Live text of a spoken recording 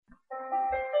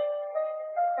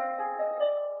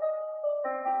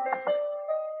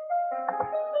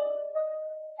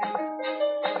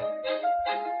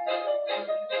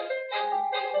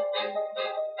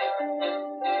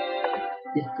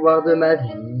Histoire de ma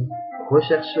vie,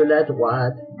 recherche la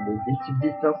droite, les villes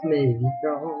subsistances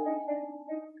m'évitant.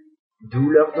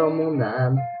 Douleur dans mon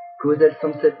âme, cause elle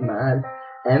semble cette mal,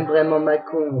 aime vraiment ma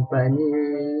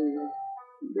compagnie.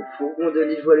 Le fourgon de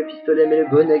l'île voit le pistolet mais le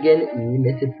gonaguen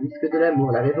mais c'est plus que de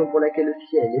l'amour, la raison pour laquelle le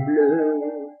ciel est bleu.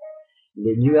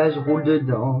 Les nuages roulent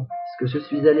dedans, ce que je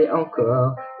suis allé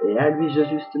encore, et à lui je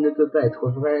juste ne peux pas être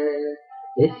vrai.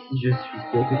 Et si je suis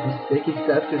ce que tu sais qu'ils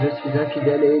savent que je suis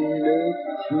infidèle et ils le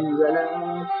tuent à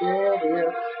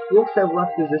l'intérieur pour savoir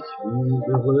que je suis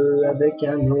heureux avec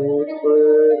un autre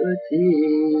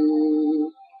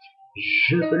type.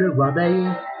 Je peux le voir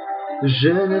d'ailleurs,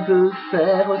 je ne veux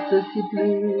faire ceci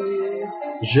plus.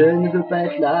 Je ne veux pas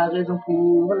être la raison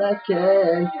pour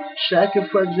laquelle chaque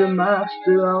fois que je marche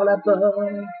dehors la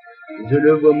porte, je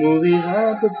le vois mourir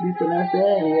un peu plus à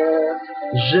l'intérieur.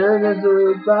 Je ne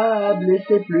veux pas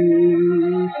blesser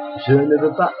plus, je ne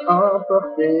veux pas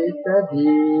emporter sa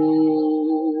vie.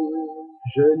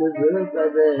 Je ne veux pas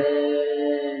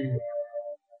être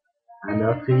un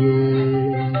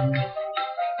meurtrier.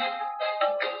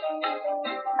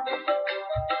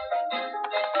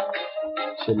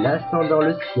 Je la sens dans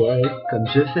le ciel, comme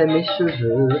je fais mes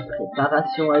cheveux,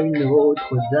 préparation à une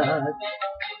autre date.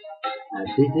 Un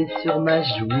baiser sur ma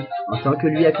joue, en tant que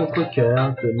lui à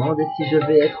contre-cœur, demander si je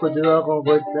vais être dehors en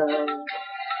retard.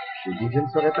 Je dis que je ne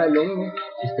serai pas long,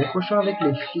 juste accrochant avec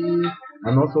les filles,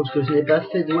 un mensonge que je n'ai pas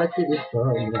fait doigt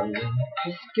téléphone.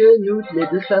 Puisque nous les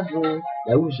deux savons,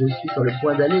 là où je suis sur le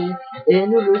point d'aller, et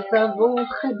nous le savons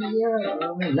très bien,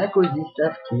 la cause ils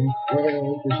savent qui fait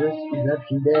que je suis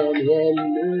infidèle et elle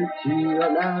le tue à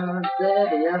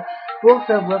l'intérieur, pour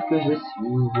faire voir que je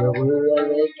suis heureux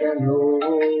avec un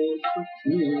autre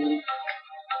type.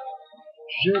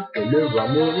 Je peux le voir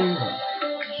mourir,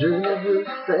 je ne veux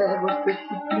faire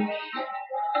ceci plus.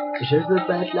 Je veux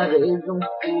pas être la raison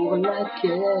pour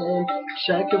laquelle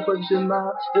chaque fois que je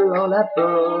marche dehors la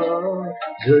porte,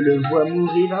 je le vois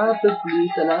mourir un peu plus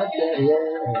à l'intérieur.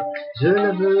 Je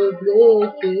ne veux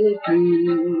blesser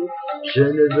plus, je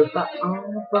ne veux pas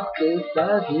emporter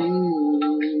sa vie.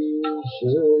 Je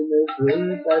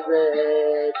ne veux pas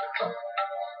être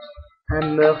un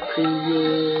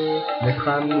meurtrier, notre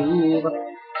amour,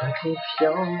 ta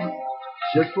confiance.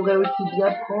 Je pourrais aussi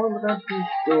bien prendre un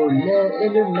pistolet et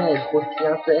le mettre aussi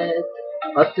en tête,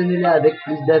 obtenez-la avec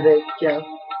plus d'avec.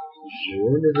 Je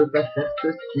ne veux pas faire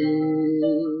ceci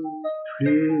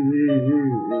plus.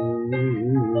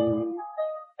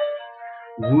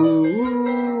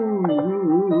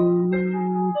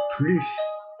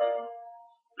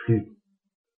 Plus.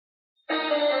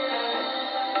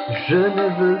 Je ne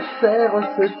veux faire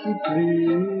ceci plus,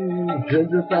 je ne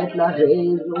veux pas être la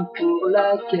raison pour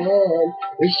laquelle,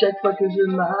 et chaque fois que je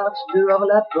marche dehors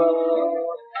la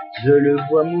porte, je le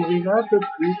vois mourir un peu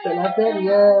plus à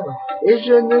l'intérieur, et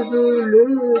je ne veux le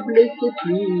blesser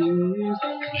plus,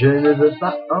 je ne veux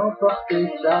pas emporter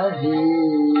sa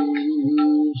vie,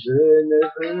 je ne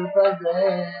veux pas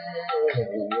être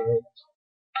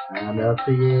un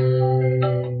meurtrier.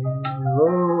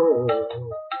 Oh.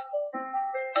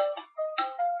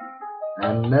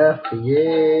 Un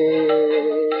meurtrier,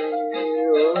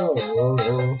 oh, oh,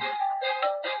 oh.